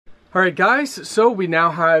Alright guys, so we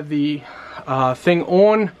now have the thing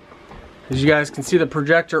on. As you guys can see, the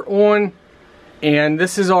projector on. And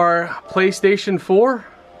this is our PlayStation 4.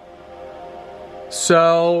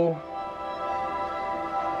 So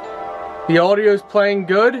the audio is playing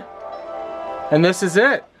good. And this is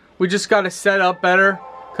it. We just got to set up better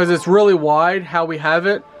because it's really wide how we have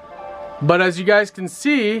it. But as you guys can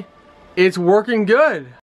see, it's working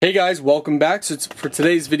good. Hey guys, welcome back. So for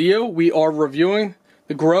today's video, we are reviewing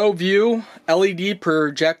the Grow View LED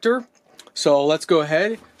projector. So let's go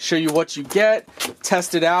ahead, show you what you get,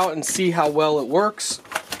 test it out, and see how well it works.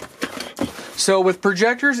 So with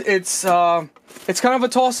projectors, it's kind of a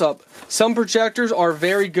toss-up. Some projectors are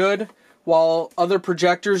very good, while other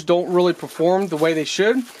projectors don't really perform the way they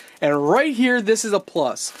should. And right here, this is a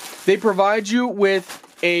plus. They provide you with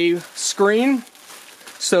a screen.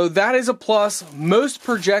 So that is a plus. Most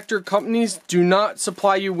projector companies do not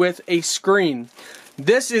supply you with a screen.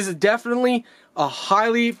 This is definitely a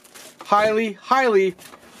highly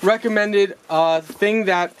recommended thing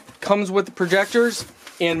that comes with the projectors,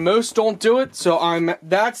 and most don't do it, so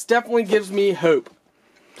that's definitely gives me hope.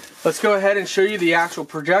 Let's go ahead and show you the actual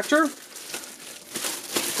projector.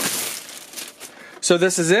 So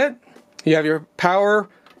this is it. You have your power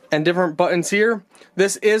and different buttons here.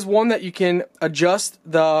 This is one that you can adjust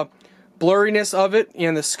the blurriness of it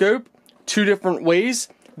and the scope 2 different ways.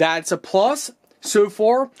 That's a plus. So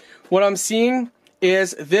far, what I'm seeing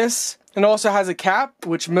is this, and also has a cap,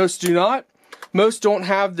 which most do not. Most don't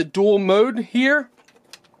have the dual mode here.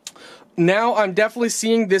 Now I'm definitely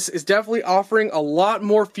seeing this is definitely offering a lot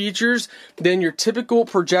more features than your typical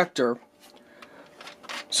projector.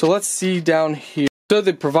 So let's see down here. So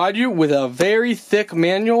they provide you with a very thick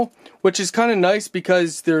manual, which is kind of nice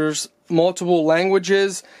because there's multiple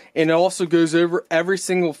languages, and it also goes over every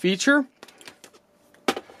single feature.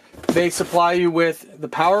 They supply you with the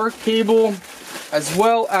power cable, as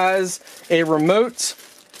well as a remote,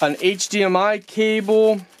 an HDMI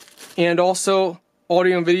cable, and also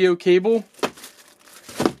audio and video cable.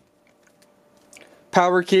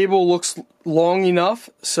 Power cable looks long enough,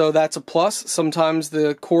 so that's a plus. Sometimes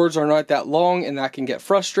the cords are not that long, and that can get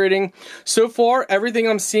frustrating. So far, everything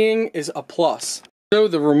I'm seeing is a plus. So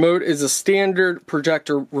the remote is a standard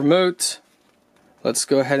projector remote. Let's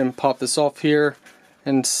go ahead and pop this off here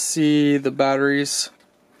and see the batteries.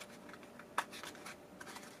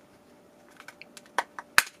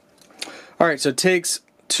 Alright, so it takes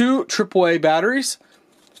 2 AAA batteries.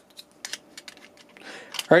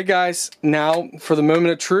 Alright guys, now for the moment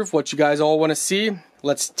of truth, what you guys all want to see,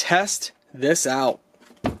 let's test this out.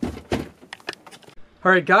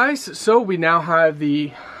 Alright guys, so we now have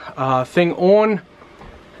the thing on.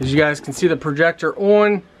 As you guys can see, the projector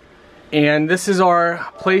on. And this is our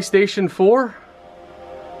PlayStation 4.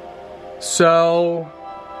 So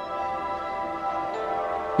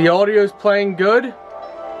the audio is playing good,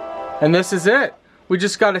 and this is it. We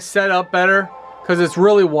just got to set up better because it's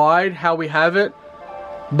really wide how we have it.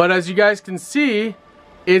 But as you guys can see,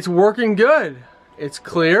 it's working good. It's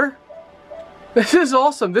clear. This is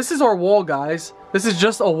awesome. This is our wall, guys. This is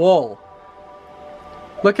just a wall.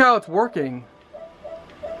 Look how it's working.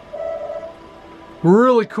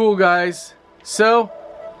 Really cool, guys. So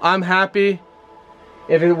I'm happy.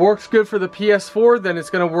 If it works good for the PS4, then it's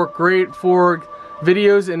going to work great for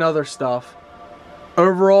videos and other stuff.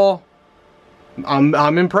 Overall,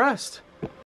 I'm impressed.